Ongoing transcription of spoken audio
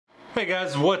Hey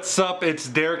guys, what's up? It's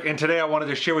Derek, and today I wanted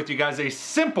to share with you guys a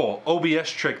simple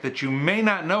OBS trick that you may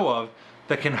not know of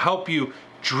that can help you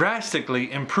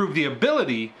drastically improve the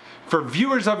ability for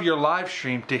viewers of your live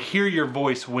stream to hear your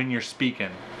voice when you're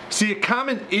speaking. See, a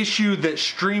common issue that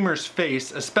streamers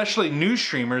face, especially new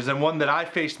streamers, and one that I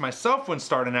faced myself when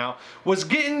starting out, was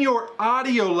getting your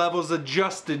audio levels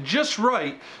adjusted just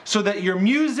right so that your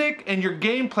music and your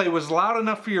gameplay was loud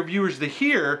enough for your viewers to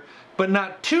hear, but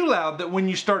not too loud that when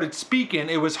you started speaking,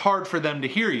 it was hard for them to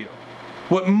hear you.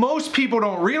 What most people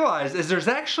don't realize is there's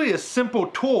actually a simple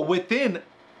tool within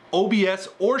OBS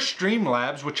or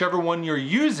Streamlabs, whichever one you're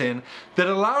using, that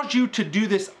allows you to do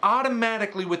this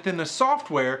automatically within the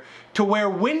software to where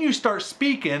when you start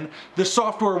speaking, the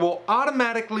software will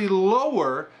automatically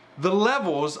lower the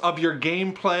levels of your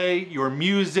gameplay, your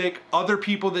music, other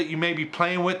people that you may be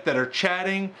playing with that are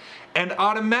chatting, and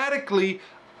automatically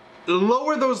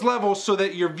lower those levels so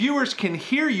that your viewers can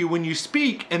hear you when you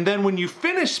speak, and then when you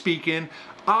finish speaking,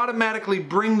 automatically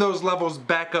bring those levels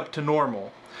back up to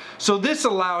normal. So this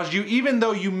allows you, even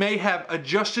though you may have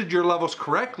adjusted your levels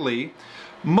correctly,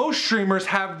 most streamers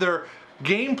have their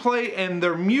gameplay and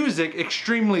their music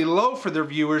extremely low for their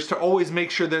viewers to always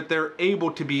make sure that they're able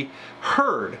to be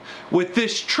heard. With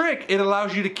this trick, it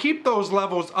allows you to keep those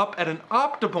levels up at an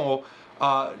optimal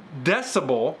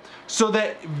decibel so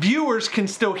that viewers can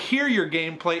still hear your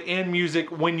gameplay and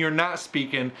music when you're not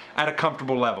speaking at a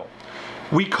comfortable level.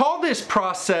 We call this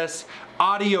process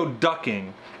audio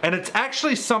ducking, and it's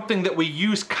actually something that we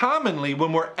use commonly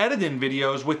when we're editing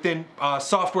videos within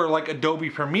software like Adobe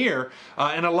Premiere,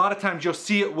 and a lot of times you'll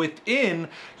see it within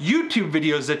YouTube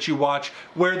videos that you watch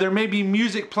where there may be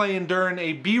music playing during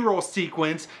a B-roll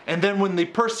sequence, and then when the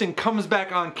person comes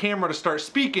back on camera to start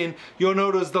speaking, you'll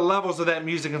notice the levels of that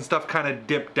music and stuff kind of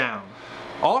dip down.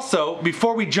 Also,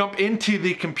 before we jump into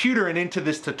the computer and into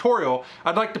this tutorial,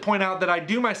 I'd like to point out that I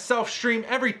do my self-stream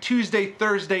every Tuesday,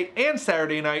 Thursday, and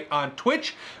Saturday night on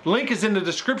Twitch. Link is in the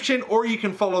description, or you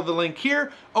can follow the link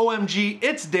here,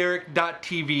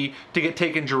 omgitsderek.tv, to get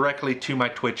taken directly to my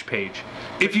Twitch page.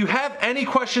 If you have any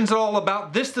questions at all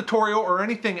about this tutorial or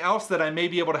anything else that I may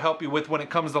be able to help you with when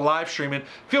it comes to live streaming,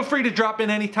 feel free to drop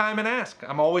in anytime and ask.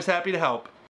 I'm always happy to help.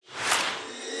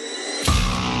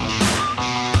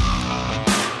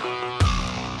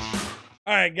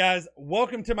 Alright guys,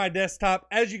 welcome to my desktop.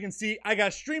 As you can see, I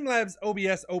got Streamlabs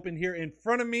OBS open here in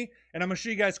front of me, and I'm going to show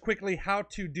you guys quickly how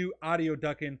to do audio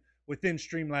ducking within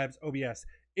Streamlabs OBS.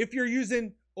 If you're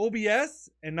using OBS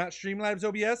and not Streamlabs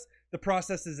OBS, the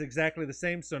process is exactly the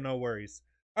same, so no worries.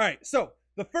 Alright, so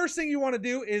the first thing you want to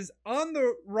do is on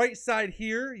the right side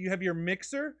here, you have your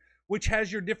mixer, which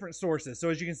has your different sources. So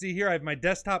as you can see here, I have my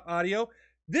desktop audio.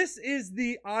 This is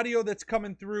the audio that's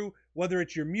coming through, whether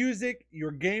it's your music,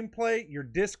 your gameplay, your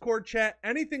Discord chat,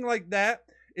 anything like that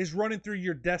is running through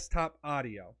your desktop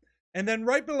audio. And then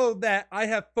right below that, I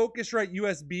have Focusrite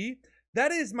USB.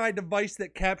 That is my device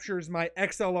that captures my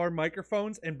XLR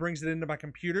microphones and brings it into my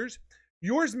computers.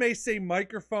 Yours may say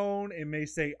microphone, it may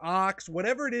say aux,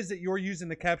 whatever it is that you're using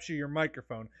to capture your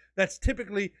microphone. That's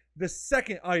typically the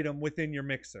second item within your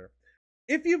mixer.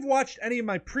 If you've watched any of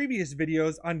my previous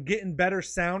videos on getting better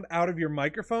sound out of your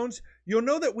microphones, you'll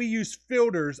know that we use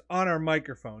filters on our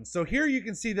microphones. So here you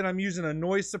can see that I'm using a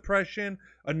noise suppression,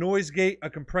 a noise gate, a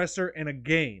compressor, and a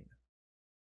gain.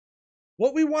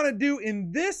 What we want to do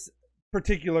in this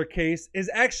particular case is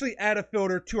actually add a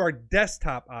filter to our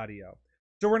desktop audio.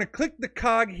 So we're going to click the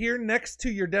cog here next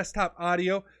to your desktop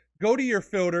audio, go to your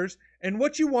filters, and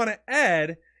what you want to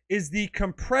add is the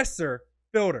compressor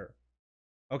filter.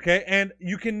 Okay, and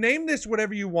you can name this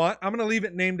whatever you want. I'm going to leave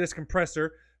it named as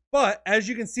compressor, but as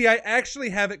you can see, I actually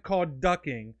have it called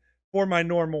ducking for my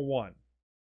normal one.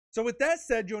 So with that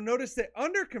said, you'll notice that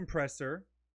under compressor,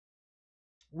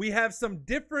 we have some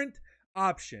different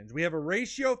options. We have a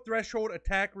ratio, threshold,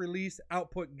 attack, release,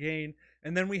 output, gain,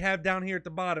 and then we have down here at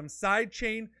the bottom,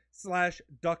 sidechain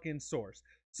 / duck-in source.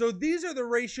 So these are the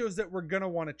ratios that we're going to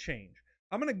want to change.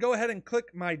 I'm going to go ahead and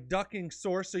click my ducking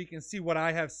source so you can see what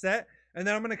I have set. And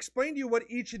then I'm going to explain to you what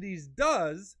each of these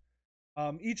does,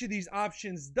 each of these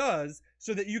options does,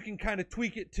 so that you can kind of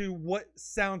tweak it to what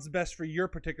sounds best for your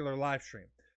particular live stream.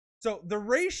 So the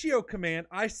ratio command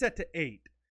I set to 8.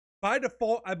 By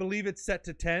default, I believe it's set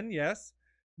to 10, yes.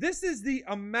 This is the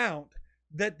amount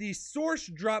that the source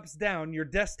drops down, your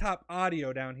desktop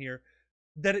audio down here,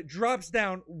 that it drops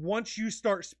down once you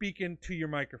start speaking to your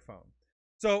microphone.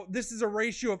 So this is a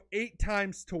ratio of 8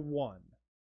 times to 1.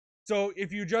 So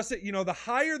if you adjust it, the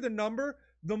higher the number,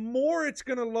 the more it's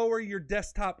going to lower your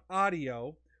desktop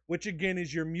audio, which again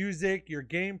is your music, your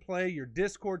gameplay, your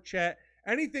Discord chat,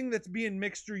 anything that's being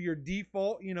mixed through your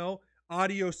default,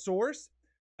 audio source,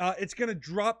 it's going to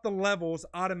drop the levels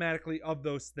automatically of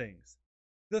those things.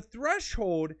 The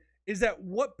threshold is at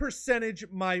what percentage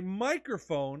my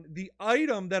microphone, the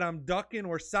item that I'm ducking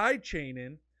or side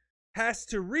chaining, has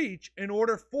to reach in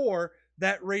order for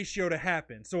that ratio to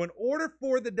happen. So in order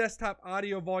for the desktop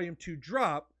audio volume to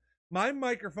drop, my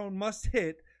microphone must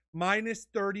hit minus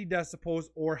 30 decibels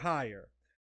or higher.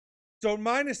 So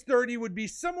minus 30 would be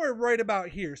somewhere right about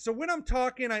here. So when I'm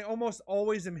talking, I almost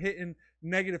always am hitting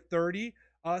negative 30.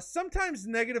 Sometimes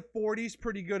negative 40 is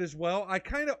pretty good as well. I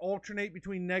kind of alternate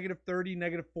between negative 30,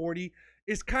 negative 40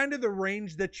 is kind of the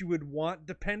range that you would want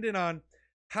depending on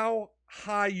how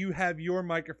high you have your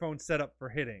microphone set up for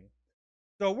hitting.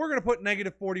 So we're going to put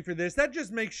negative 40 for this. That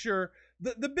just makes sure,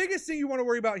 the biggest thing you want to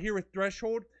worry about here with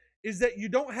threshold is that you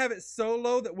don't have it so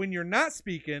low that when you're not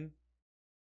speaking,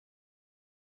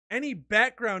 any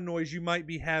background noise you might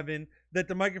be having that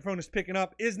the microphone is picking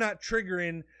up is not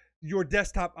triggering your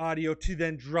desktop audio to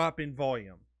then drop in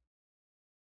volume.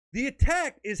 The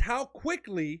attack is how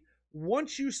quickly,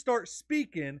 once you start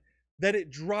speaking, that it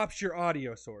drops your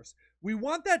audio source. We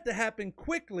want that to happen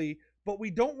quickly, but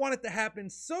we don't want it to happen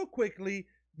so quickly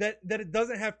that it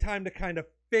doesn't have time to kind of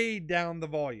fade down the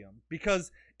volume.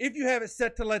 Because if you have it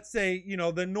set to, let's say, you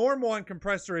know, the normal on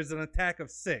compressor is an attack of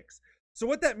 6. So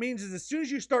what that means is as soon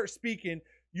as you start speaking,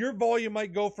 your volume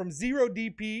might go from 0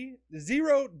 dB,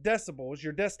 0 decibels,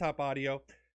 your desktop audio,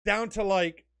 down to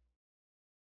like,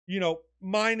 you know,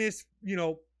 minus, you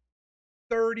know,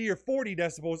 30 or 40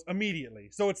 decibels immediately.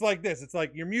 So it's like this. It's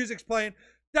like your music's playing.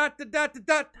 Dot, dot, dot, dot, dot, dot,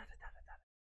 dot.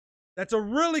 That's a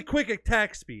really quick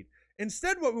attack speed.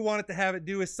 Instead, what we want it to have it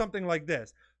do is something like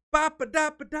this.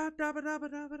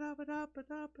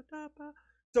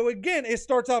 So again, it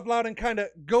starts off loud and kind of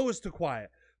goes to quiet.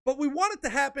 But we want it to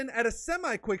happen at a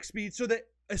semi-quick speed so that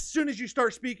as soon as you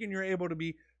start speaking, you're able to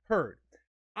be heard.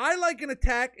 I like an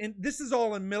attack, and this is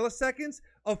all in milliseconds,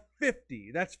 of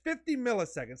 50. That's 50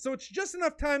 milliseconds. So it's just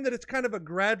enough time that it's kind of a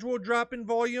gradual drop in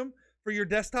volume for your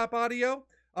desktop audio,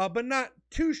 but not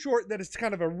too short that it's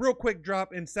kind of a real quick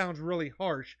drop and sounds really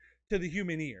harsh to the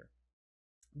human ear.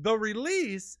 The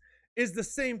release is the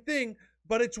same thing,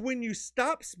 but it's when you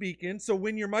stop speaking. So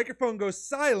when your microphone goes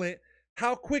silent,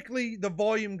 how quickly the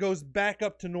volume goes back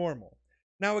up to normal.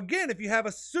 Now, again, if you have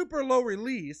a super low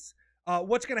release,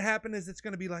 what's going to happen is it's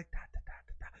going to be like, da, da, da,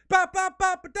 da, da, ba,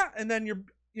 ba, ba, da, and then you're,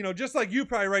 you know, just like you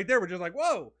probably right there, we're just like,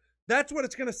 whoa, that's what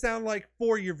it's going to sound like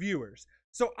for your viewers.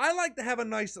 So I like to have a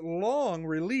nice long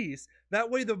release. That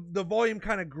way the volume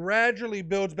kind of gradually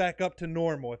builds back up to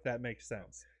normal, if that makes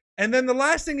sense. And then the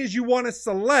last thing is you want to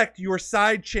select your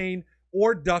side chain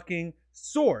or ducking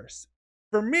source.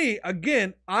 For me,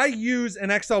 again, I use an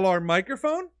XLR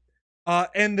microphone,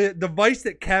 and the device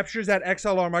that captures that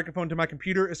XLR microphone to my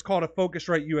computer is called a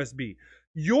Focusrite USB.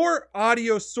 Your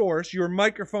audio source, your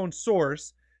microphone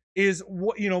source, is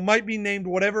what, you know, might be named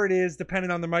whatever it is depending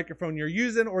on the microphone you're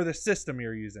using or the system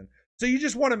you're using. So you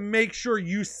just want to make sure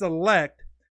you select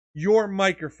your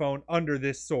microphone under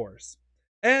this source.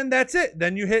 And that's it.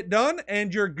 Then you hit done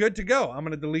and you're good to go. I'm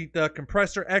going to delete the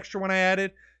compressor extra one I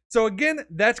added. So again,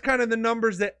 that's kind of the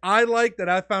numbers that I like, that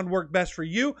I found work best for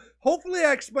you. Hopefully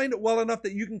I explained it well enough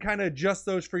that you can kind of adjust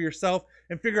those for yourself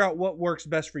and figure out what works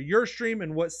best for your stream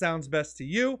and what sounds best to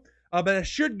you. But it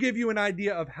should give you an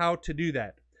idea of how to do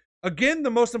that. Again, the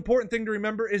most important thing to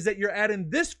remember is that you're adding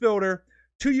this filter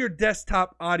to your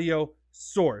desktop audio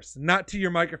source, not to your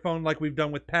microphone like we've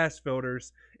done with past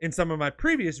filters in some of my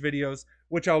previous videos,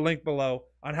 which I'll link below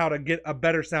on how to get a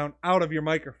better sound out of your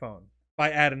microphone by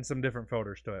adding some different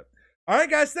filters to it. All right,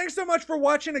 guys, thanks so much for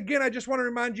watching. Again, I just want to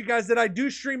remind you guys that I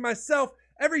do stream myself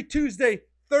every Tuesday,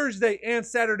 Thursday, and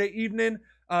Saturday evening.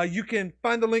 You can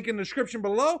find the link in the description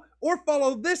below or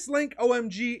follow this link,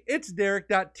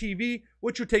 omgitsderek.tv,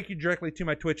 which will take you directly to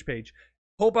my Twitch page.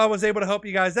 Hope I was able to help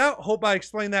you guys out. Hope I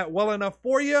explained that well enough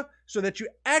for you so that you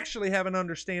actually have an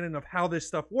understanding of how this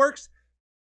stuff works.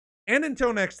 And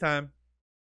until next time,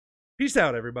 peace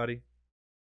out, everybody.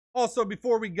 Also,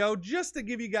 before we go, just to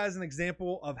give you guys an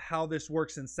example of how this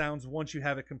works and sounds once you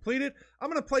have it completed, I'm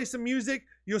going to play some music.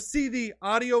 You'll see the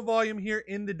audio volume here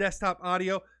in the desktop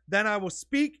audio. Then I will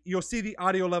speak. You'll see the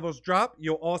audio levels drop.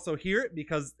 You'll also hear it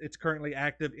because it's currently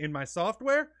active in my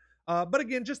software. But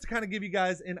again, just to kind of give you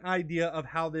guys an idea of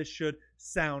how this should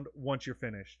sound once you're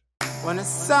finished. When the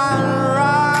sun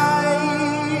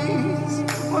rises,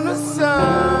 when the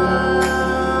sun...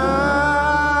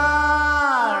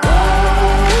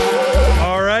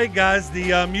 Alright guys,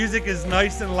 the music is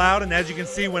nice and loud, and as you can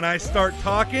see when I start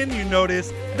talking, you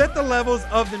notice that the levels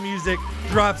of the music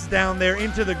drops down there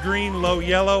into the green, low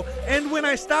yellow, and when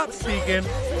I stop speaking...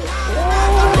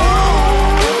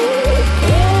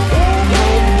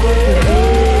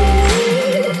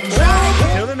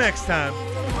 time.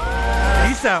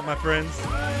 Peace out, my friends.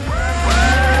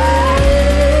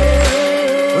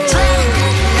 We're trying to